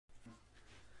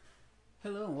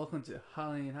Hello and welcome to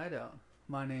Hylain Hideout.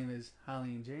 My name is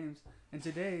Hylain James, and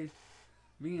today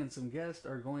me and some guests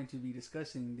are going to be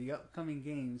discussing the upcoming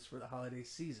games for the holiday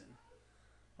season,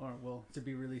 or well, to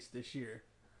be released this year.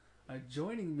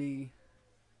 Joining me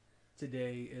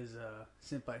today is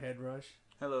Senpai Headrush,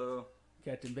 Hello.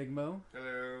 CptBigMo,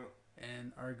 Hello.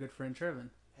 and our good friend Treven.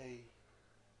 Hey.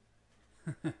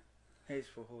 Haze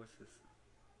for horses.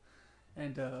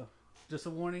 And just a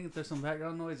warning, if there's some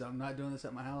background noise, I'm not doing this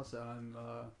at my house. I'm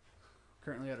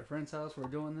currently at a friend's house. We're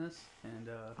doing this, and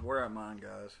We're at mine,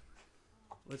 guys.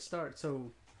 let's start. So,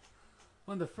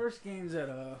 one of the first games that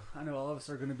I know all of us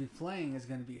are going to be playing is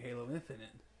going to be Halo Infinite.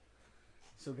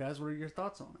 So, guys, what are your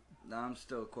thoughts on it? I'm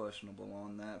still questionable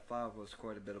on that. 5 was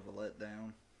quite a bit of a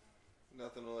letdown.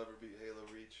 Nothing will ever beat Halo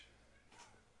Reach.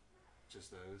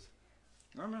 Just those.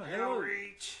 I remember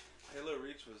Reach. Halo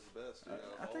Reach was the best.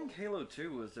 I think Halo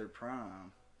 2 was their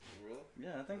prime. Really?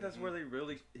 Yeah, I think that's where they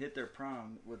really hit their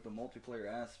prime with the multiplayer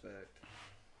aspect.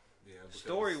 Yeah.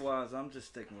 Story-wise, I'm just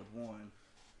sticking with 1.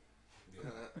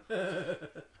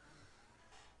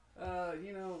 Yeah.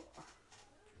 You know,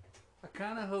 I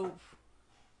kind of hope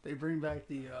they bring back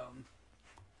the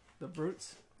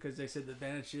brutes, because they said the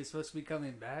Banshee is supposed to be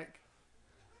coming back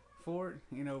for it.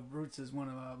 You know, brutes is one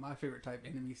of my favorite type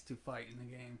enemies to fight in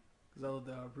the game, because I love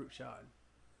the brute shot.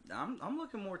 I'm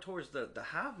looking more towards the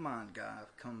Hive Mind guy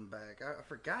coming back. I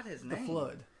forgot his The name.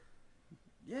 Flood.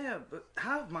 Yeah, but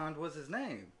Hive Mind was his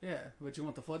name. Yeah, but you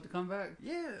want the Flood to come back?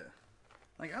 Yeah.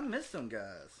 Like, I miss them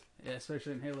guys. Yeah,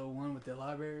 especially in Halo 1 with the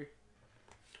library.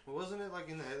 Well, wasn't it like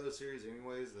in the Halo series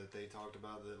anyways that they talked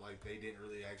about that like they didn't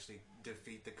really actually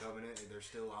defeat the Covenant and they're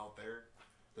still out there?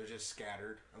 They're just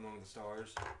scattered among the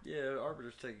stars. Yeah,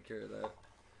 Arbiter's taking care of that.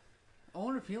 I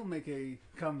wonder if he'll make a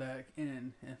comeback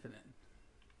in Infinite.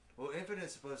 Well,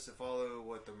 Infinite's supposed to follow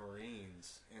what the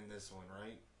Marines in this one,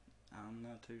 right? I'm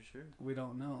not too sure. We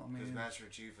don't know. I Because mean, Master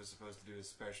Chief is supposed to do a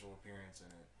special appearance in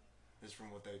it. This is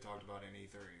from what they talked about in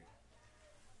E3.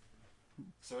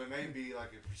 So it may be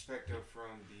like a perspective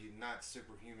from the not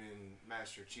superhuman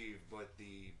Master Chief, but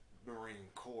the Marine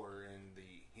Corps and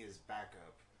his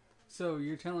backup. so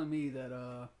you're telling me that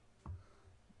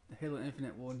Halo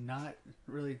Infinite will not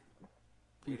really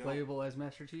be We don't- playable as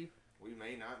Master Chief? We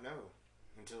may not know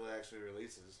until it actually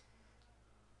releases.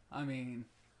 I mean,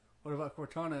 what about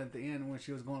Cortana at the end when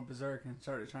she was going berserk and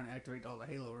started trying to activate all the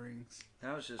Halo rings?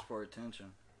 That was just for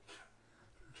attention.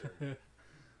 Sure.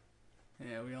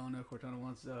 Yeah, we all know Cortana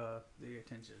wants the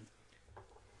attention.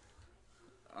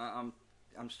 I'm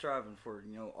striving for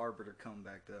Arbiter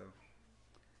comeback though.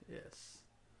 Yes.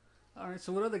 All right.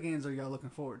 So, what other games are y'all looking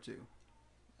forward to?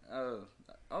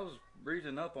 I was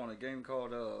reading up on a game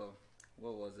called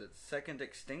what was it? Second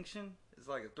Extinction. It's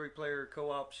like a 3-player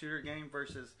co-op shooter game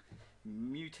versus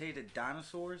mutated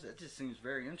dinosaurs. That just seems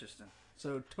very interesting.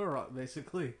 So, Turok,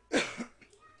 basically.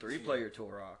 3-player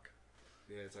Turok.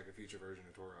 Yeah, it's like a future version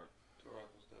of Turok. Turok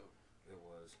was dope. It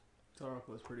was.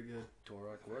 Turok was pretty good.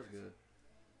 Turok was good.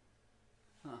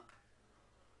 Huh.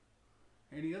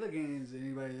 Any other games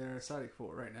anybody that are excited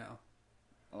for right now?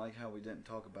 I like how we didn't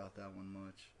talk about that one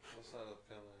much. What's not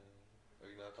upcoming? Are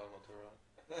you not talking about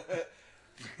Turok?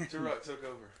 Turok took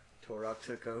over. Turok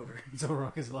took over.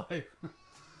 Turok is life.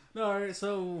 No, alright,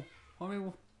 so, I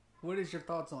mean, what is your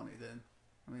thoughts on it then?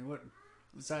 I mean, what,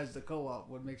 besides the co-op,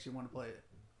 what makes you want to play it?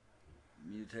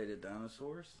 Mutated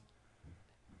dinosaurs.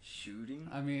 Shooting.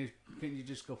 I mean, couldn't you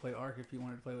just go play Ark if you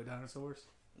wanted to play with dinosaurs?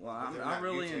 Well, But they're I not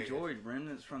really mutated. enjoyed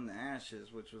Remnants from the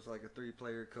Ashes, which was like a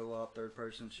 3-player co-op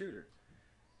third-person shooter.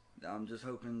 I'm just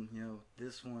hoping,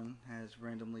 this one has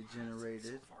randomly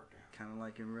generated, kind of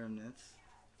like in Remnants.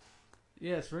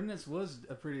 Yes, Remnants was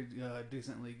a pretty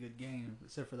decently good game,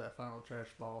 except for that final trash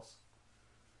boss.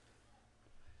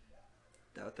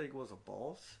 I think it was a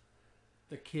boss.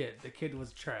 The kid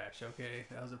was trash, okay?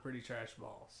 That was a pretty trash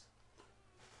boss.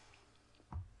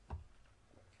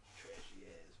 Trashy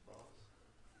ass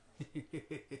boss.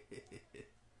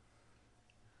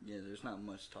 Yeah, there's not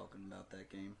much talking about that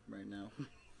game right now.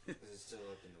 It's still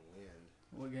up in the wind.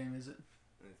 What game is it?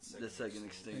 And it's The second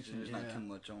extinction, there's not Yeah. too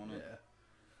much on it. Yeah.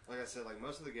 Like I said, like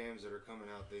most of the games that are coming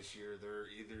out this year, they're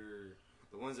either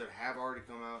the ones that have already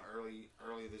come out early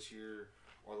this year,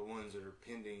 or the ones that are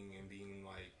pending and being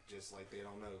like just like they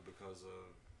don't know because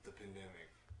of the pandemic,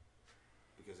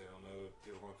 because they don't know if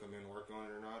they're going to come in and work on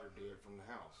it or not, or do it from the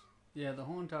house. Yeah, the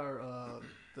whole entire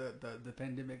the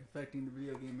pandemic affecting the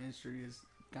video game industry is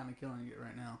kind of killing it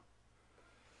right now.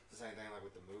 It's the same thing like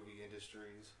with the movie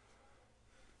industries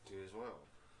too as well.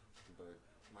 But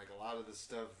like a lot of the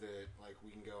stuff that like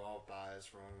we can go off by is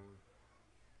from.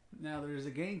 Now there's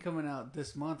a game coming out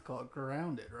this month called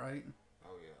Grounded, right?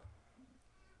 Oh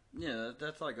yeah. Yeah,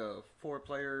 that's like a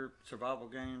 4-player survival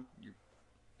game. You're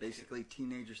basically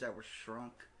teenagers that were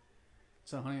shrunk.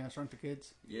 So, Honey, I Shrunk the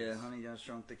Kids? Yeah, Honey, I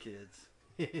Shrunk the Kids.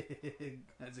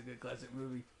 That's a good classic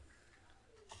movie.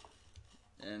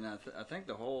 And I think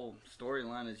the whole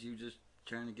storyline is you just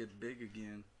trying to get big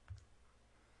again.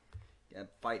 You gotta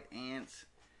fight ants.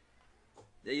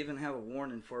 They even have a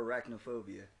warning for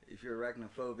arachnophobia. If you're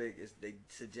arachnophobic, they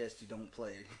suggest you don't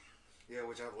play. Yeah,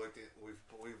 which I've looked at.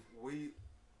 We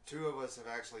two of us have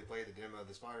actually played the demo.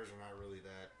 The spiders are not really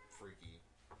that freaky,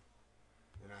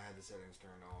 and I had the settings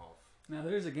turned off. Now,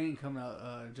 there's a game coming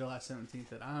out July 17th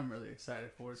that I'm really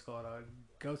excited for. It's called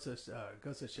Ghost of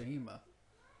Tsushima.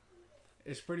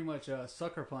 It's pretty much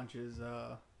Sucker Punch's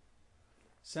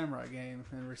samurai game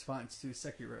in response to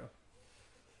Sekiro.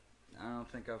 I don't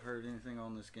think I've heard anything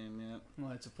on this game yet.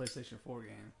 Well, it's a PlayStation 4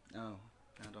 game. Oh,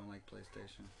 I don't like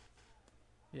PlayStation.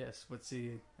 Yes, but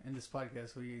see, in this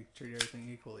podcast, we treat everything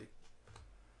equally.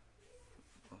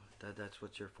 Well, that's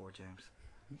what you're for, James.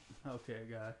 Okay,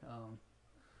 guy.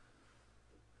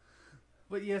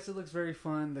 But yes, it looks very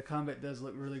fun. The combat does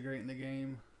look really great in the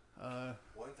game.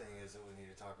 One thing is that we need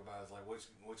to talk about is like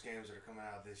which games that are coming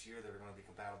out this year that are going to be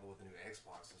compatible with the new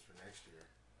Xboxes for next year.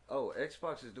 Oh,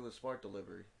 Xbox is doing smart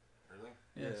delivery. Really?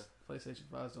 Yes, PlayStation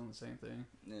 5 is doing the same thing.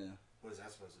 Yeah. What is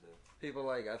that supposed to do? People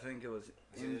I think it was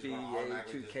Is it just gonna NBA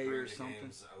automatically 2K just bring or the something.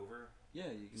 games over? Yeah,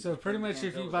 you can. So just pretty play the much,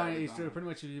 games if you over buy every time.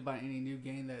 if you buy any new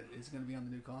game that is going to be on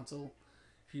the new console,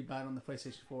 if you buy it on the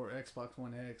PlayStation 4, Xbox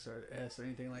One X, or S, or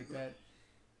anything like that,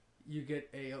 you get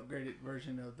a upgraded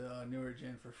version of the newer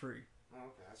gen for free. Oh,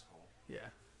 okay, that's cool. Yeah.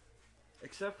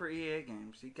 Except for EA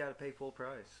games, you got to pay full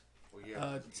price. Well,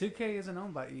 yeah. 2K isn't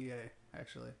owned by EA,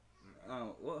 actually.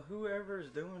 Oh well, whoever's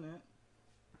doing it.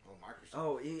 Well, Microsoft.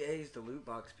 Oh, EA's the loot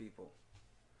box people.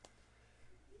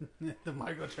 The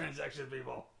microtransaction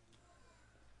people.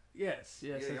 Yes,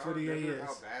 Yeah, that's y'all what EA remember is.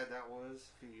 how bad that was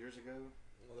a few years ago?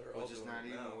 Well, they're all Which is doing not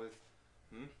it even now. with.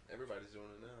 Everybody's doing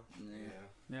it now.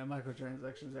 Yeah. Yeah,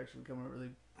 microtransactions actually become a really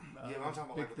Yeah, but I'm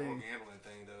talking about big like with the whole thing. gambling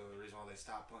thing though. The reason why they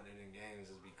stopped putting it in games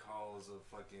is because of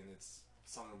fucking it's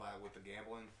something about with the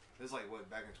gambling. It was like what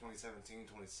back in 2017,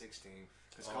 2016,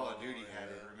 because Call of Duty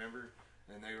had it. yeah. Remember?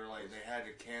 And they were like they had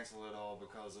to cancel it all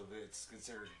because of it's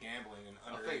considered gambling and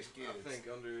I underage kids. think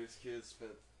underage kids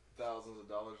spent thousands of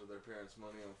dollars of their parents'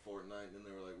 money on Fortnite, and then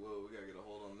they were like, "Whoa, we gotta get a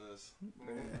hold on this."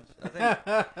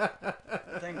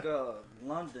 I think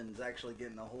London's actually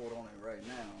getting a hold on it right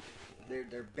now.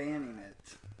 They're banning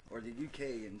it, or the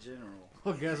UK in general.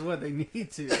 Well, guess what? They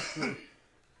need to.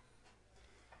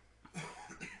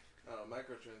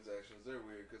 Microtransactions, they're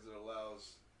weird because it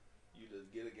allows you to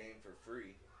get a game for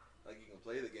free. Like, you can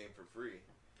play the game for free.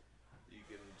 You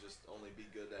can just only be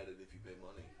good at it if you pay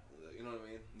money. You know what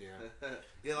I mean? Yeah.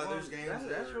 Yeah, like there's games That's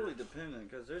that really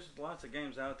dependent because there's lots of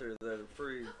games out there that are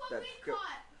free. That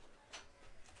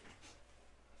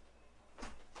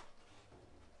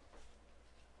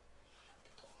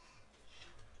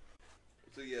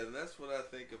So yeah, and that's what I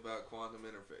think about quantum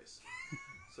interface.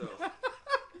 So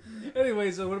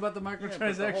Anyway, so what about the yeah, but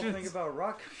microtransactions? the whole thing about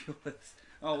rocket fuel is...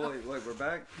 Oh, wait, we're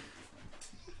back?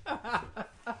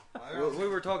 We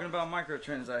were talking about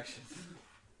microtransactions.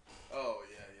 oh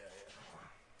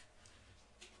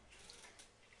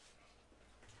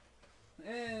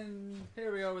yeah. And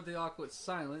here we are with the awkward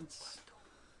silence.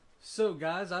 So,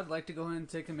 guys, I'd like to go ahead and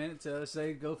take a minute to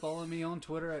say go follow me on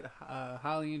Twitter at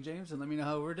Hylain James and let me know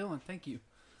how we're doing. Thank you.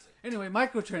 Anyway,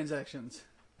 microtransactions.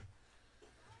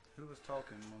 Who was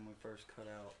talking when we first cut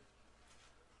out?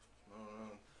 I don't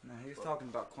know. No, he was talking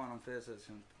about quantum physics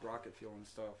and rocket fuel and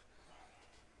stuff.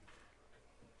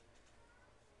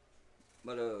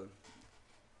 But,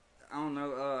 I don't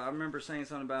know. I remember saying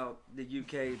something about the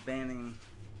UK banning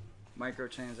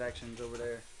microtransactions over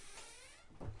there.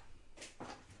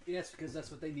 Yes, because that's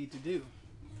what they need to do.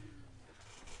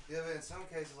 Yeah, but in some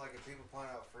cases, like if people point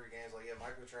out free games, like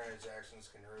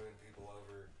microtransactions can ruin people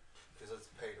over because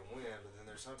it's pay to win. But then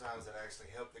there's sometimes that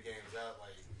actually help the games out.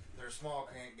 Like there's small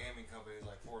gaming companies,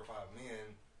 like 4 or 5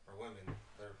 men or women,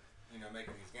 they're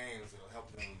making these games that'll help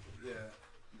them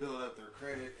build up their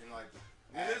credit and like.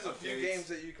 I mean, there's a few updates. games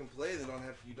that you can play that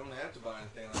you don't have to buy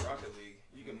anything like Rocket League.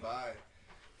 You can buy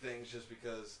things just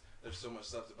because there's so much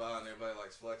stuff to buy and everybody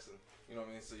likes flexing. You know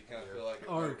what I mean? So you kind of feel like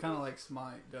Or kind of like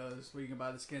Smite does, where you can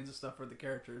buy the skins and stuff for the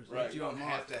characters. right. that You don't unlock.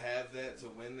 have to have that to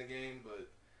win the game, but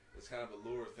it's kind of a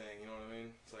lure thing. You know what I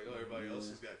mean? It's like everybody else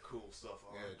has got cool stuff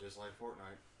on. Yeah, just like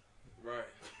Fortnite. Right.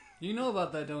 You know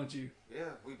about that, don't you?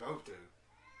 Yeah, we both do.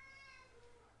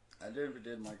 I never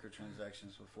did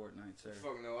microtransactions with Fortnite, sir.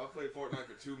 Fuck no! I played Fortnite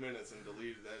for 2 minutes and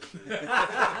deleted that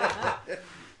shit.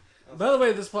 By the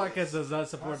way, this podcast does not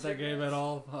support that game at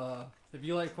all. If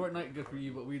you like Fortnite, good for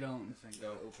you, but we don't.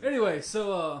 Anyway,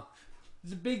 so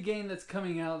there's a big game that's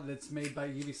coming out that's made by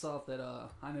Ubisoft that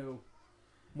I know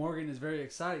Morgan is very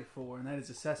excited for, and that is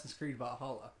Assassin's Creed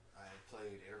Valhalla. I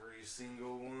played every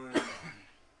single one.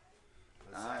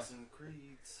 Assassin's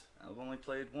Creeds. I've only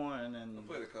played one and I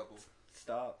played a couple.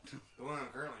 Stopped. The one I'm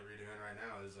currently redoing right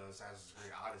now is Assassin's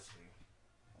Creed Odyssey,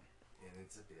 and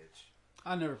it's a bitch.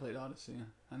 I never played Odyssey.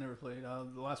 I never played.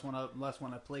 The last one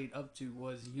I played up to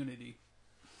was Unity.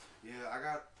 Yeah,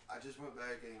 I just went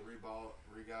back and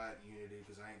re-got Unity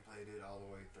because I ain't played it all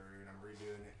the way through, and I'm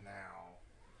redoing it now.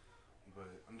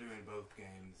 But I'm doing both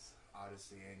games,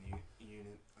 Odyssey and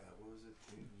what was it?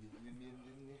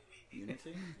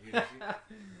 Unity? Unity.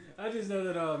 I just know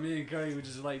that me and Cody would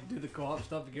just like do the co-op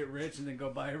stuff to get rich and then go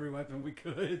buy every weapon we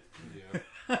could. Yeah.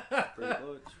 Pretty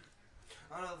much.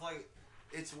 I don't know, like,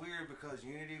 it's weird because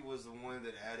Unity was the one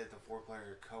that added the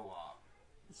 4-player co-op.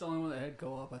 It's the only one that had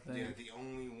co-op, I think. Yeah, the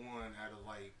only one out of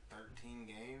like 13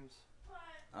 games.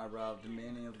 I robbed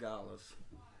many of Gala's.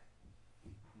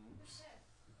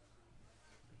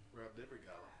 Robbed every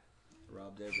gala.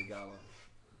 Robbed every Gala.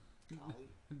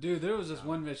 Dude, there was this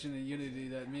one mission in Unity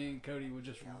that me and Cody would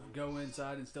just go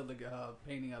inside and steal the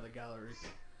painting out of the gallery.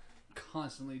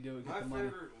 Constantly do it, get My the money.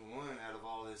 favorite one out of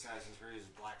all the Assassin's Creed is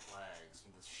Black Flags,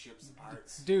 with the ships and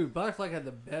pirates. Dude, Black Flag had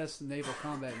the best naval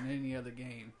combat in any other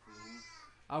game.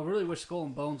 I really wish Skull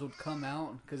and Bones would come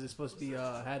out because it's supposed to be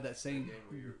had that same. Game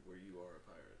where you are a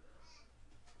pirate.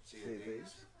 Sea of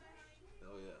Thieves.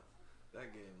 Oh yeah,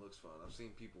 that game looks fun. I've seen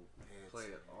people play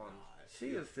it on.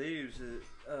 Sea of Thieves,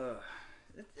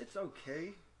 it's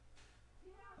okay.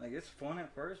 Like, it's fun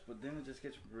at first, but then it just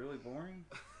gets really boring.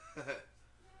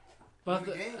 But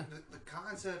the game, the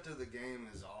concept of the game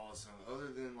is awesome. Other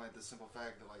than like the simple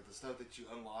fact that like the stuff that you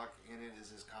unlock in it is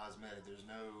just cosmetic. There's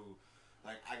no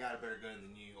like I got a better gun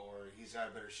than you, or he's got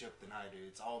a better ship than I do.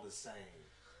 It's all the same.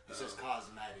 It's just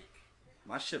cosmetic.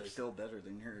 My ship's still better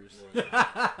than yours. Hey,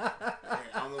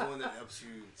 I'm the one that helps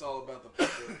you. It's all about the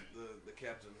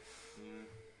captain. Mm.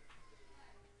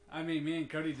 I mean, me and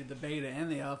Cody did the beta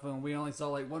and the alpha, and we only saw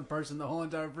like one person the whole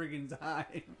entire freaking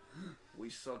time. We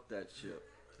sucked that ship.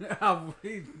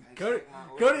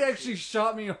 Cody actually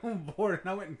shot me on board, and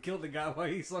I went and killed the guy while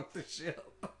he sunk the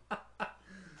ship.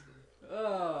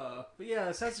 But yeah,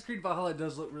 Assassin's Creed Valhalla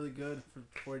does look really good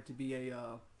for it to be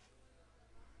a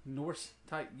Norse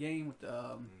type game with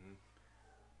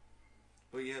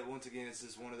But yeah, once again, it's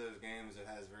just one of those games that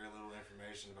has very little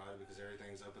information about it because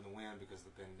everything's up in the wind because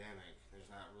of the pandemic.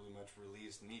 There's not really much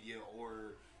released media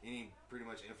or any pretty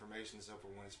much information except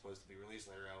for when it's supposed to be released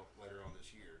later on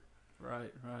this year.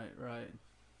 Right.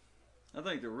 I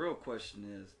think the real question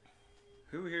is,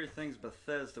 who here thinks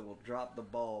Bethesda will drop the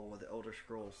ball with Elder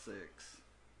Scrolls 6?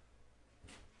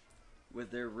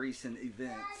 With their recent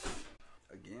events.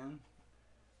 Again?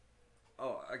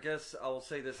 Oh, I guess I will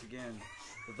say this again.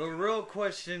 The real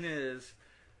question is,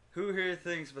 who here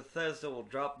thinks Bethesda will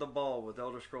drop the ball with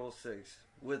Elder Scrolls 6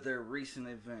 with their recent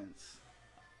events?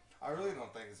 I really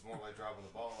don't think it's more like dropping the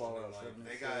ball.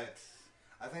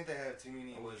 I think they have too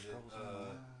many.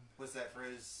 What's that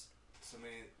phrase? So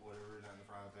many, whatever, not in the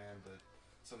frying pan, but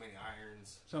so many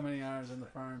irons. So many irons in the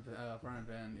frying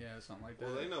pan, yeah, something like that.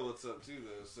 Well, they know what's up too,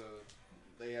 though, so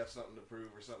they have something to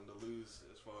prove or something to lose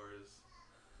as far as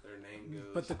their name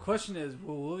goes. But the question is,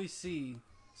 will we see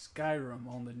Skyrim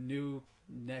on the new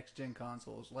next-gen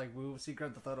consoles? Like, we will see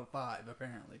Grand Theft Auto 5,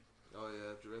 apparently. Oh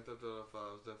yeah, Grand Theft Auto 5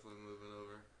 is definitely moving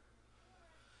over.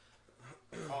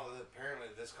 Apparently,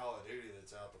 this Call of Duty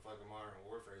that's out, the fucking Modern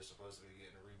Warfare, is supposed to be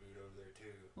getting a reboot over there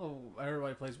too. Well,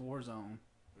 everybody plays Warzone.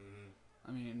 Mm-hmm.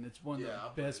 I mean, it's one of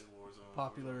the best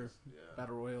popular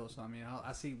battle royals. So, I mean,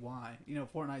 I see why. You know,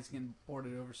 Fortnite's getting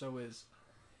ported over, so is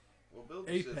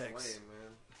Apex. Shit's lame,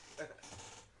 man.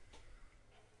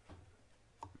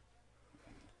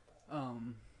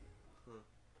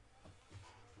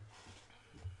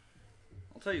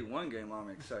 I'll tell you one game I'm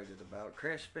excited about.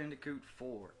 Crash Bandicoot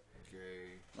 4.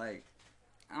 Okay. Like,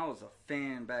 I was a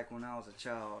fan back when I was a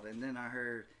child, and then I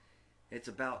heard it's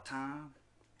about time.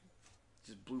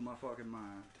 Just blew my fucking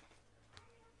mind.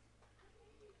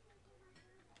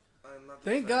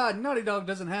 Thank God Naughty Dog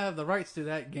doesn't have the rights to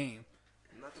that game.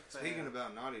 Speaking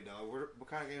about Naughty Dog, what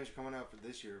kind of games are coming out for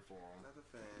this year for them?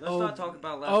 Let's not talk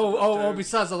about Last of Us 2.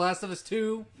 Besides The Last of Us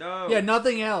 2? No. Yeah,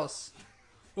 nothing else.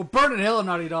 Well, burn in hell,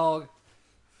 Naughty Dog.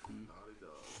 Naughty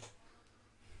Dog.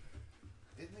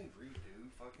 Didn't they redo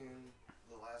fucking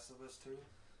The Last of Us 2?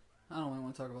 I don't really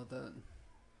want to talk about that.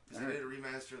 They did a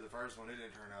remaster of the first one. It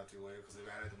didn't turn out too well because they've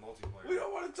added the multiplayer. We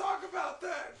don't want to talk about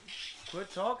that.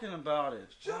 Quit talking about it.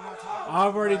 Shut up.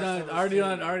 I've already Last done. episode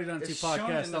Already done 2 It's shown in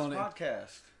podcasts this on it.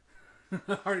 podcast.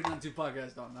 Already done 2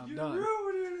 podcasts on it. I'm You done.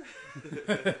 ruined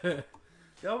it.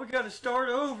 Y'all, we got to start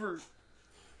over.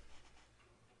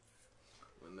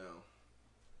 But no,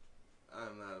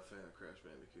 I'm not a fan of Crash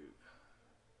Bandicoot.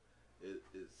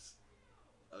 It's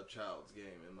a child's game,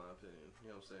 in my opinion. You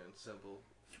know what I'm saying? Simple.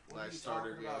 What are Nice you starter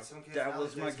talking game. about? Some kids That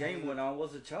was my nowadays game can't when I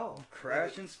was a child.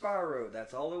 Crash and Spyro.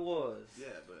 That's all it was. Yeah,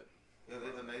 but It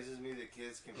amazes me that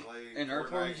kids can play And Fortnite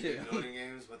Earthworm Jim. and building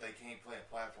games, but they can't play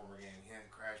a platformer game. Can't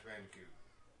Crash Bandicoot.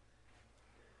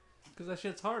 Because that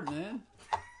shit's hard, man.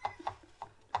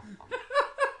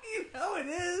 You know it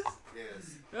is.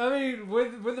 Yes. I mean,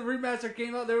 when the remaster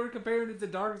came out, they were comparing it to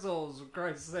Dark Souls, for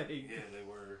Christ's sake. Yeah, they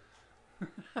were.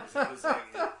 It was like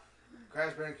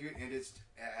Crash Bandicoot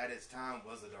at its time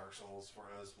was the Dark Souls for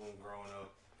us when growing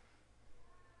up.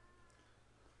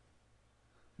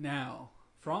 Now,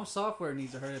 From Software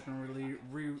needs to hurry up and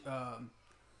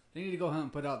they need to go ahead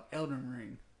and put out Elden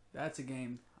Ring. That's a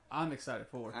game I'm excited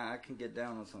for. I can get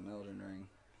down on some Elden Ring.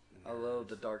 I love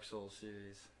the Dark Souls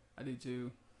series. I do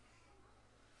too.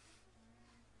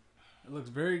 It looks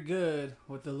very good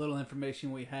with the little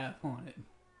information we have on it.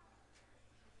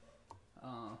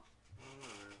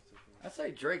 I'd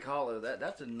say Drake Hollow.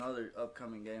 That's another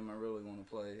upcoming game I really want to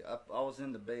play. I was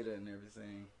in the beta and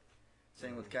everything.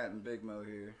 Same with CptBigMo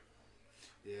here.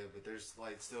 Yeah, but there's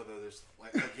there's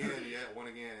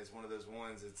it's one of those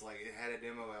ones. It's like it had a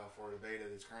demo out for the beta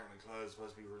that's currently closed,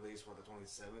 supposed to be released for the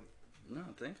 27th. No,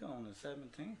 I think on the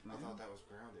 17th, man. I thought that was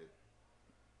grounded.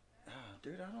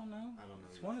 Dude, I don't know. I don't know.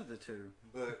 It's one of the two.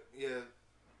 But yeah,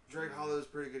 Drake Hollow is a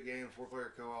pretty good game.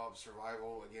 4-player co-op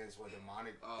survival against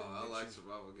demonic. I like dimensions.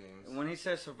 survival games. When he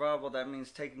says survival, that means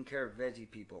taking care of veggie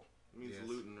people. It means Yes.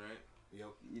 looting, right? Yep.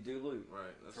 You do loot.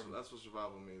 Right. That's what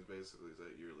survival means, basically, is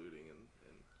that you're looting and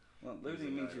Well, looting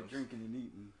Using means you're items. drinking and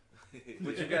eating.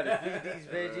 But you gotta feed these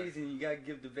veggies and you gotta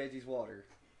give the veggies water.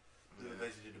 The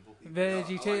vegetable people.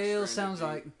 Veggie I Tales Stranded sounds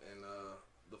like. Deep, and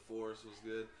The Forest was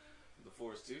good. The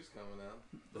Forest 2's coming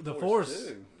out. The Forest.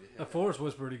 too. Yeah. The Forest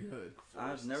was pretty good. I've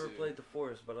Forest never 2. played the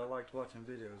Forest, but I liked watching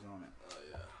videos on it. Oh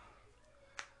yeah.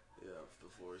 Yeah, The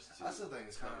Forest 2. I still think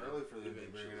it's kind of early for them to be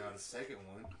bringing out a second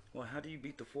one. Well, how do you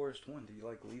beat the Forest one? Do you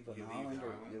leave an You leave island the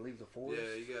or island. you leave the forest?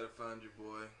 Yeah, you gotta find your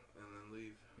boy and then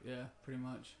leave. Yeah, pretty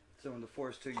much. So in the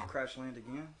Forest 2, you crash land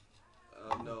again?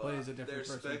 No, Play as a different there's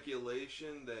person.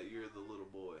 speculation that you're the little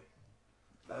boy.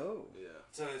 Oh. Yeah.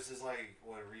 So it's just like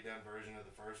a redone version of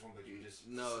the first one, but you just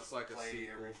No, it's like a play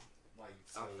sequel.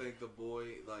 so. I think the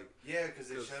boy, like, Yeah, because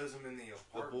it 'cause shows him in the the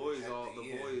apartment. boy is at all. the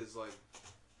The end. boy is like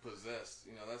possessed.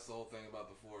 You know, that's the whole thing about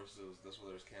the Forest. Is that's where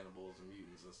there's cannibals and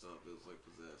mutants and stuff. It was like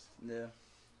possessed. Yeah.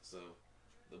 So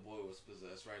the boy was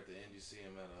possessed. Right at the end, you see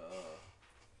him at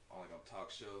on like a talk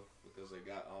show because they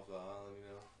got off the island, you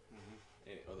know,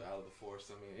 or they're out of the forest.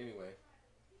 I mean, anyway,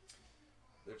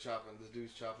 they're chopping. This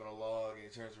dude's chopping a log, and he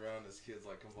turns around. This kid's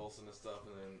like convulsing and stuff,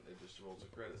 and then it just rolls the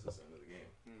credits at the end of the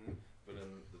game. Mhm. But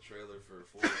in the trailer for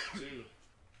Forest 2,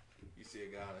 you see a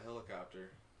guy on a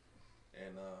helicopter,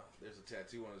 and there's a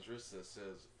tattoo on his wrist that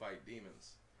says "Fight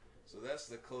Demons." So that's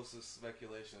the closest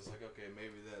speculation. It's like, okay,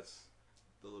 maybe that's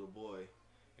the little boy,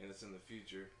 and it's in the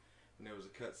future. And there was a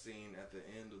cut scene at the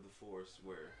end of the Forest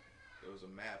where there was a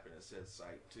map and it said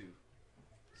Site 2.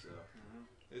 So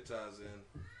it ties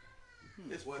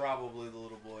in. It's What- probably the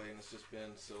little boy, and it's just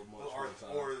been so much more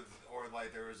time. Or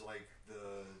like there was like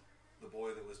the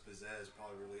boy that was possessed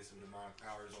probably released some demonic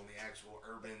powers on the actual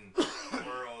urban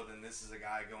world, and this is a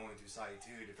guy going to Site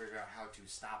 2 to figure out how to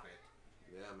stop it.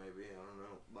 Yeah, maybe. I don't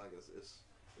know. Like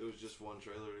it was just one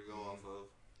trailer to go off of.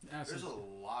 There's a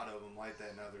lot of them like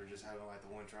that now. They're just having like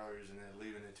the one trailers and then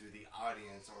leaving it to the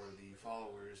audience or the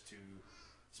followers to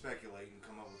speculate and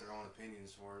come up with their own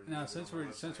opinions for it. Now, Use it since on we're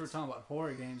their websites. talking about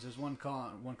horror games, there's one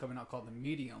coming out called The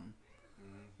Medium,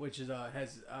 which is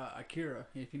has Akira.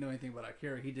 If you know anything about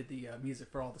Akira, he did the music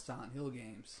for all the Silent Hill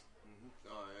games,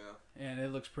 Oh yeah. and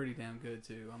it looks pretty damn good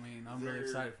too. I mean, I'm very They're-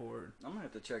 excited for it. I'm gonna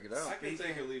have to check it I out. can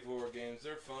take and leave horror games.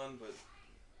 They're fun, but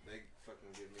they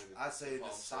fucking give me the. I say the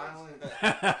palm Silent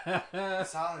sweats. the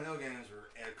Silent Hill games were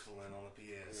excellent on the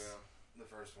PS. Yeah. The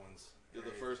first ones. Yeah,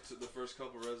 the first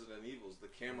couple Resident Evils, the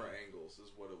camera angles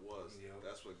is what it was. Yep.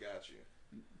 That's what got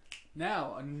you.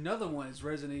 Now another one is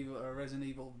Resident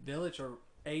Evil Village or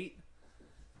 8.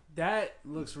 That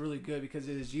looks really good because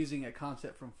it is using a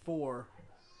concept from 4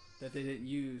 that they didn't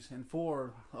use. And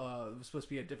 4 was supposed to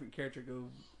be a different character go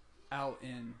out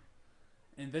and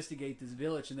investigate this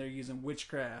village, and they're using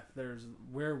witchcraft. There's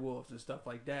werewolves and stuff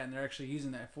like that, and they're actually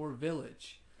using that for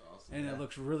Village. Oh awesome. and it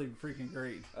looks really freaking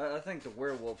great. I think the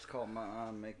werewolves caught my eye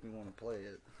and make me want to play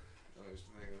it. I used to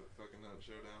think of the fucking Hunt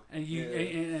Showdown. And you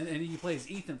Yeah. and you play as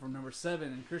Ethan from number 7,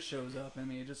 and Chris shows up. I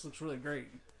mean, it just looks really great.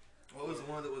 What was the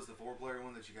one that was the 4-player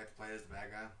one that you got to play as the bad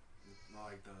guy?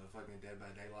 Like the fucking Dead by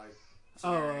Daylight?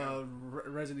 scenario?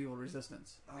 Resident Evil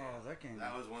Resistance. Oh, that game.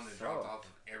 That was one that dropped off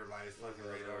of everybody's fucking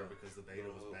radar because the beta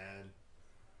was bad.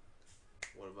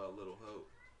 What about Little Hope?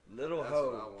 Little That's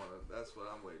Hope. what I wanted. That's what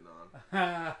I'm waiting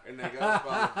on. And they got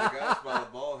us by the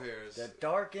ball hairs. The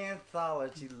dark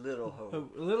anthology, Little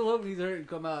Hope. Little Hope needs to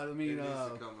come out. I It mean, needs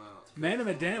to come out. Man of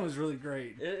Medan was really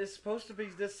great. It's supposed to be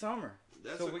this summer.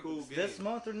 That's So a cool game. This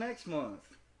month or next month.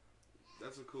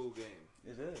 That's a cool game.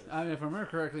 It is. I mean, if I remember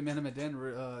correctly, Man of Medan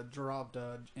dropped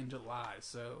in July,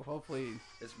 so hopefully.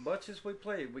 As much as we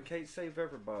played, we can't save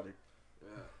everybody.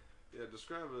 Yeah.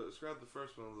 Describe the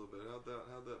first one a little bit. How'd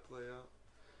that play out?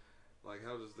 Like,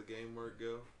 how does the game work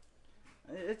go?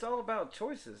 It's all about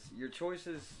choices.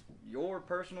 Your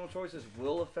personal choices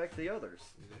will affect the others.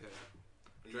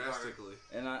 Yeah. Drastically.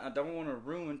 And I don't want to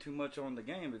ruin too much on the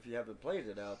game if you haven't played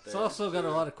it out there. It's also got a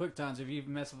lot of quick times. If you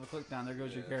mess with a quick time, there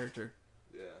goes your character.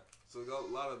 Yeah. So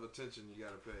a lot of attention you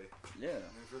gotta pay. Yeah.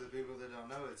 And for the people that don't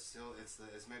know, it's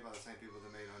made by the same people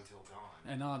that made Until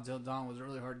Dawn. And Until Dawn was a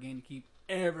really hard game to keep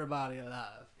everybody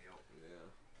alive.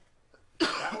 Yeah.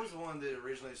 That was the one that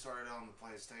originally started on the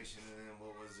PlayStation, and then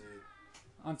what was it?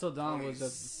 Until Dawn was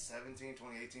 2017,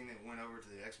 2018. It went over to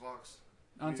the Xbox.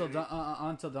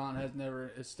 Until Dawn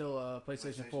is still a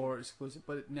PlayStation 4 exclusive,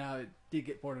 but now it did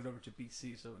get ported over to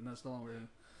PC, so it's no longer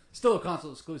still a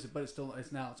console exclusive, but it's on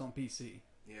PC.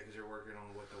 Yeah, because you're working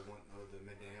on the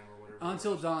Mid-Dam or whatever.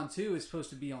 Until Dawn 2 is supposed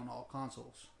to be on all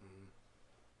consoles.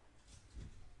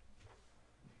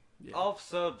 Yeah. Off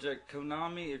subject,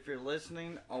 Konami, if you're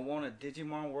listening, I want a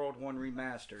Digimon World 1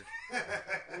 remastered.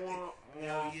 Hell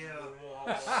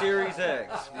yeah. Series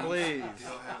X, please.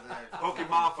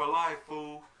 Pokemon for life,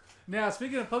 fool. Now,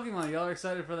 speaking of Pokemon, y'all are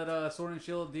excited for that Sword and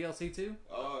Shield DLC too?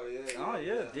 Oh yeah. Oh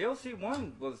yeah, DLC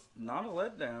 1 was not a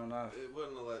letdown. It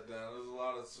wasn't a letdown. There was a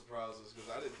lot of surprises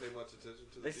because I didn't pay much attention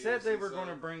to the They said they DLC were going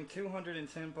to side. bring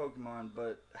 210 Pokemon,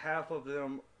 but half of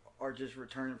them are just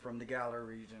returning from the Galar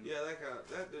region. Yeah,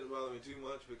 that didn't bother me too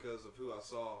much because of who I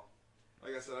saw.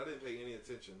 Like I said, I didn't pay any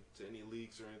attention to any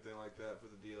leaks or anything like that for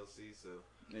the DLC. So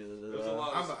there was a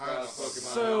lot of surprise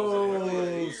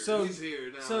Pokemon. He's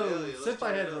here now. So Hell yeah, let's Senpai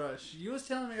try it out. Headrush, you was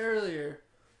telling me earlier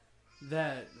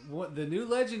that the new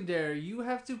Legendary, you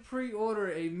have to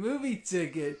pre-order a movie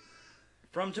ticket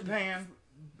From Japan.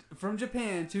 from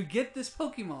Japan to get this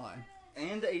Pokemon.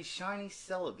 And a shiny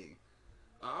Celebi.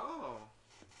 Oh.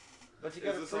 But you Is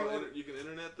gotta this on pre-order. you can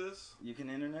internet this? You can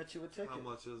internet you a ticket. How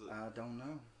much is it? I don't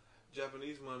know.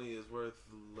 Japanese money is worth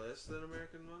less than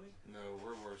American money? No,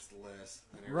 we're worth less.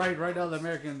 Than Right everybody now the else.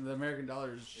 American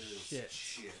dollar is It is shit.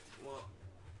 shit. Well,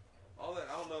 all that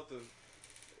I don't know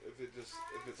if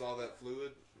it's all that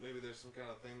fluid. Maybe there's some kind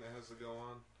of thing that has to go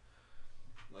on,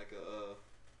 like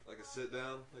a sit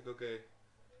down. Like, okay,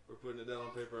 we're putting it down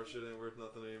on paper. Our shit ain't worth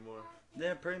nothing anymore.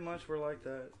 Yeah, pretty much we're like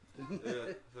that.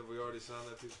 Yeah, have we already signed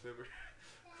that piece of paper?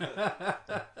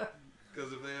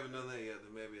 Because if they haven't done that yet,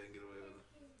 then maybe I can get away with it.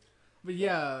 But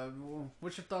yeah,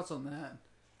 what's your thoughts on that?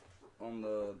 On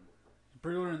the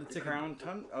Pre-ordering the ticket.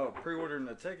 pre-ordering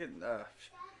the ticket.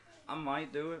 I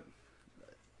might do it.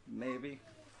 Maybe.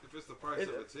 If it's the price of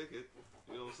a ticket,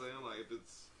 you know what I'm saying? Like if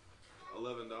it's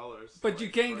 $11. But like you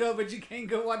can't the go. price- But you can't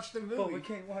go watch the movie. But we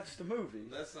can't watch the movie.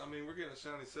 We're getting a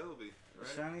shiny Celebi, right?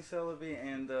 Shiny Celebi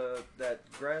and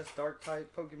that grass dark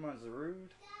type Pokemon Zarude.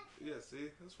 Yeah, see,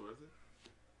 that's worth it.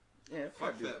 Yeah, Fuck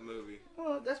probably. that movie.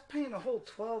 Well, that's paying a whole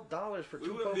 $12 for We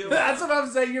two wouldn't be Pokemon. able- That's what I'm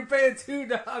saying. You're paying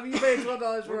 $2. I mean, you're paying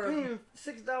 $12 for We're it.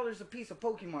 paying $6 a piece of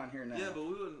Pokemon here now. Yeah, but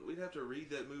we'd have to read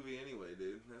that movie anyway,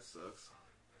 dude. That sucks.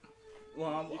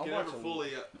 well, You I'll can watch never them. fully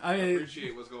I mean-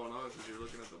 appreciate what's going on because you're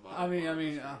looking at the bottom. I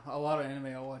mean, a lot of anime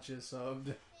I watch is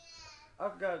subbed.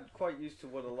 I've got quite used to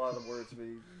what a lot of words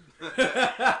mean.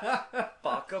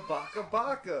 Baka, baka,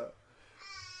 baka.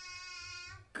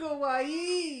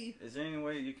 Kawaii. Is there any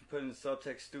way you can put in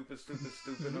subtext stupid, stupid,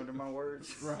 stupid under my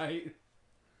words? Right.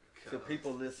 So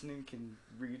people listening can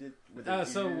read it with their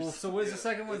So ears. what is the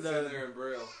second one? It's in there in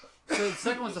Braille. So the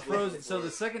second one's the Just looking Frozen. So for the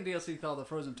it. second DLC called the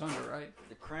Frozen Tundra, right?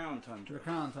 The Crown Tundra. The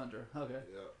Crown Tundra. Okay.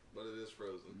 Yeah, but it is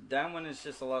frozen. That one is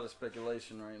just a lot of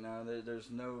speculation right now. There's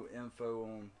no info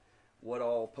on what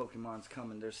all Pokemon's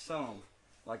coming. There's some,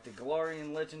 like the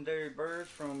Galarian legendary birds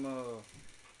from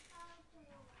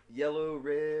Yellow,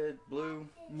 Red, Blue.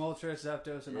 Moltres,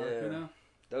 Zapdos, and Yeah. Articuno.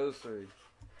 Those three.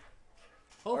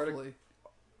 Hopefully.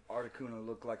 Articuno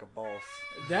looked like a boss.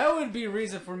 That would be a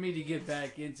reason for me to get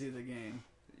back into the game.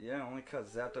 Yeah, only because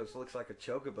Zapdos looks like a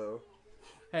chocobo.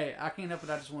 Hey, I can't help it.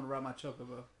 I just want to ride my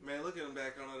chocobo. Man, looking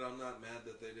back on it, I'm not mad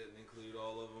that they didn't include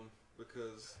all of them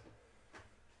because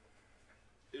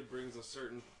it brings a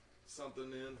certain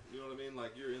something in. You know what I mean?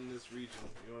 Like, you're in this region.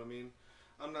 You know what I mean?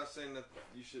 I'm not saying that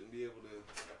you shouldn't be able to.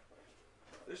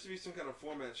 There should be some kind of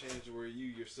format change where you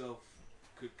yourself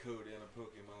could code in a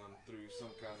Pokemon through some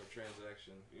kind of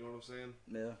transaction. You know what I'm saying?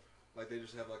 Yeah. Like, they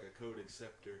just have like a code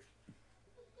acceptor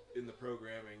in the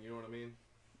programming. You know what I mean?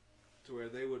 To where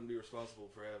they wouldn't be responsible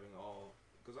for having all.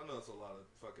 Because I know it's a lot of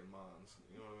fucking mons.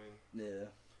 You know what I mean? Yeah.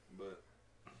 But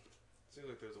it seems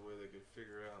like there's a way they could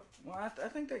figure out. Well, I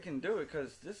think they can do it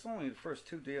because this is only the first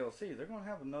 2 DLC. They're going to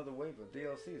have another wave of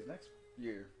DLCs next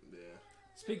year. Yeah.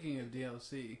 Speaking of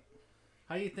DLC,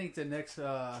 how do you think the next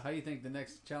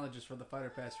challenges for the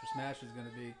Fighter Pass for Smash is going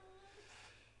to be?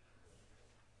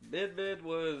 Bid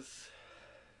was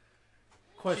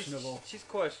Questionable. She's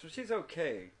questionable. She's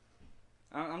okay.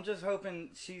 I'm just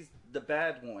hoping she's the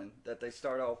bad one that they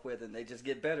start off with and they just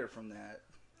get better from that.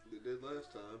 They did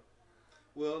last time.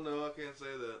 Well, no, I can't say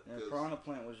that. Yeah, Piranha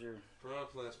Plant was your. Piranha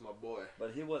Plant's my boy.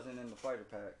 But he wasn't in the fighter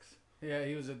packs. Yeah,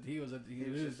 he was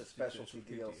just a specialty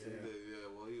DLC. Yeah,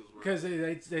 well, he was. Because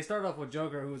they start off with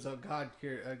Joker, who was a god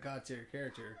tier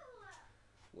character,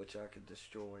 Which I could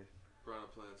destroy. Piranha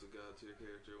Plant's a god tier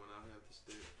character when I have the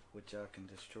stick. Which I can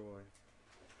destroy.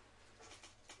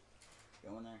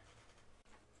 Go in there.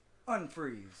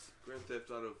 Unfreeze. Grand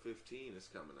Theft Auto 15 is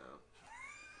coming out.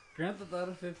 Grand Theft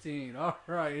Auto 15. All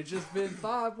right, it's just been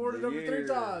 5 ported over 3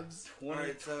 times.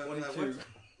 2022.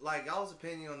 Like, y'all's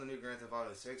opinion on the new Grand Theft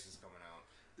Auto 6 is coming out.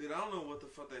 Dude, I don't know what the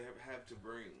fuck they have to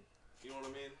bring. You know what I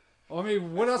mean? Well, I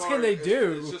mean, what else can they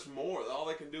do? It's just more. All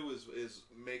they can do is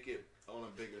make it on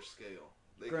a bigger scale.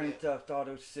 Grand Theft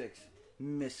Auto 6,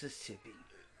 Mississippi.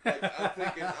 Like, I'm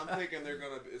thinking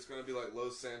it's gonna be like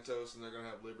Los Santos, and they're gonna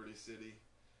have Liberty City,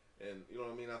 and you know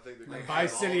what I mean. I think they're gonna Like have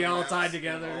Vice City all maps, tied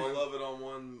together. All of it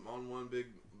on one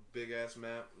big ass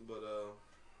map. But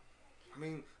I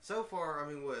mean, so far,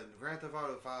 what Grand Theft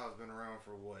Auto 5 has been around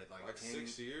for what, like 10,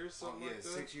 6 years, something like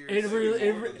that. 6 years.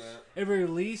 It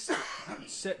released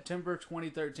September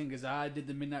 2013 because I did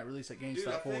the midnight release at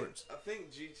GameStop Forwards. I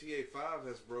think GTA 5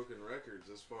 has broken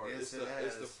records as far as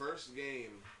it's the first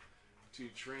game to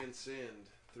transcend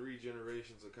 3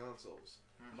 generations of consoles.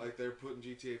 Mm-hmm. Like, they're putting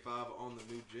GTA 5 on the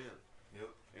new gen. Yep.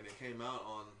 And it came out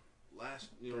on last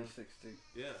 360.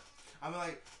 Yeah.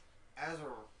 Like, as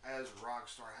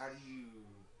Rockstar, how do you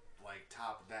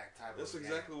top that type That's of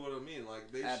exactly what I mean. Like,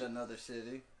 they Add another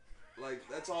city. Like,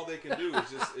 that's all they can do is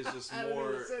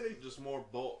just more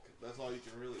bulk. That's all you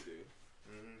can really do.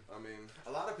 Mm-hmm. I mean,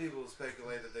 a lot of people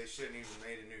speculate that they shouldn't even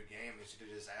made a new game. They should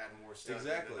have just added more stuff.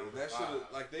 Exactly. That should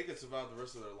they could survive the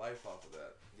rest of their life off of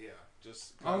that. Yeah.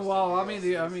 Just. Oh well, I mean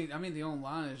the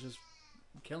online is just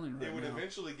killing right now. It would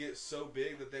eventually get so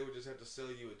big that they would just have to sell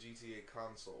you a GTA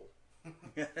console.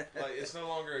 Like, it's no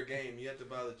longer a game. You have to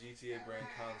buy the GTA brand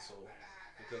console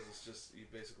because it's just you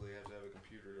basically have to have a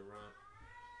computer to run.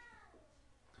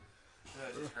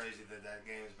 It's just crazy that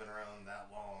game's been around that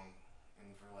long.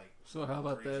 And for so how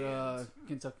about that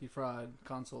Kentucky Fried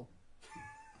console?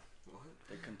 What?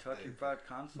 The Kentucky Fried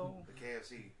console? The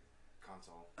KFC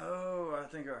console. Oh, I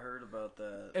think I heard about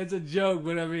that. It's a joke,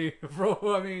 but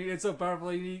it's so powerful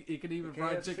it can even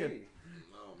fry chicken.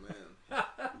 Oh man,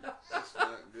 that's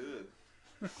not good.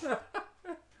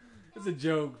 It's a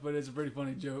joke, but it's a pretty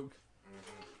funny joke.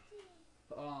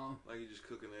 Like, you just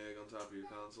cook an egg on top of your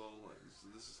console. Like,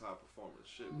 this is high performance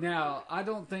shit. Now, I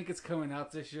don't think it's coming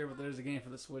out this year, but there's a game for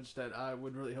the Switch that I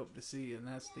would really hope to see, and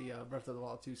that's the Breath of the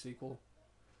Wild 2 sequel.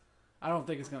 I don't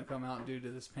think it's going to come out due to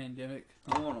this pandemic.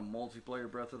 I want a multiplayer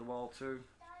Breath of the Wild 2.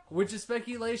 Which is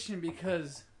speculation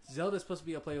because Zelda's supposed to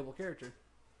be a playable character.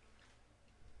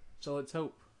 So let's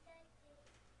hope.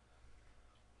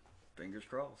 Fingers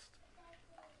crossed.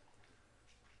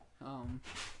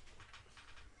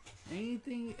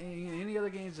 Any other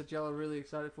games that y'all are really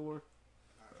excited for?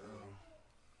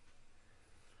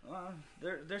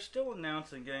 They're still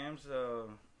announcing games, so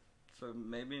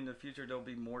maybe in the future there'll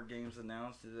be more games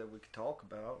announced that we could talk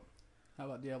about. How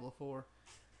about Diablo 4?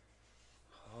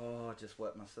 Oh, I just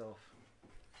wet myself.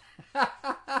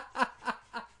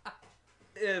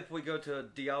 If we go to a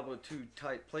Diablo 2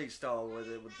 type play style with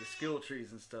it, with the skill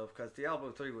trees and stuff, because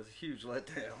Diablo 3 was a huge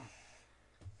letdown.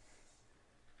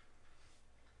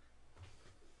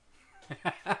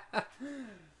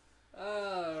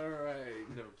 Alright.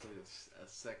 Never played a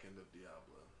second of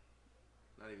Diablo.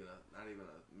 Not even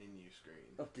a menu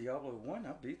screen. Of Diablo 1,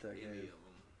 I beat that Any game. of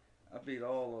them. I beat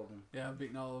all of them. Yeah, I've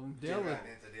beaten all of them. Got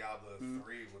into Diablo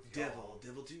 3 with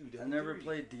Devil 2. I never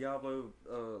played Diablo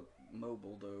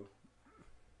mobile though.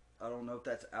 I don't know if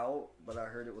that's out, but I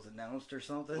heard it was announced or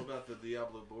something. What about the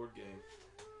Diablo board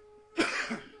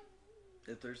game?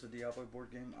 If there's a Diablo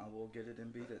board game, I will get it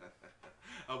and beat it.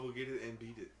 I will get it and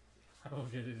beat it. I will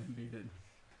get it and beat it.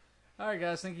 Alright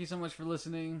guys, thank you so much for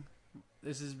listening.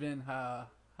 This has been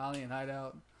Hylain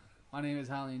Hideout. My name is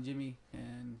Hylain Jimmy,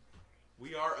 and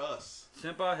We are us.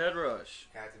 Senpai Headrush.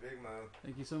 CptBigMo.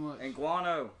 thank you so much. And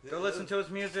Guano. Go listen to his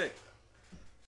music.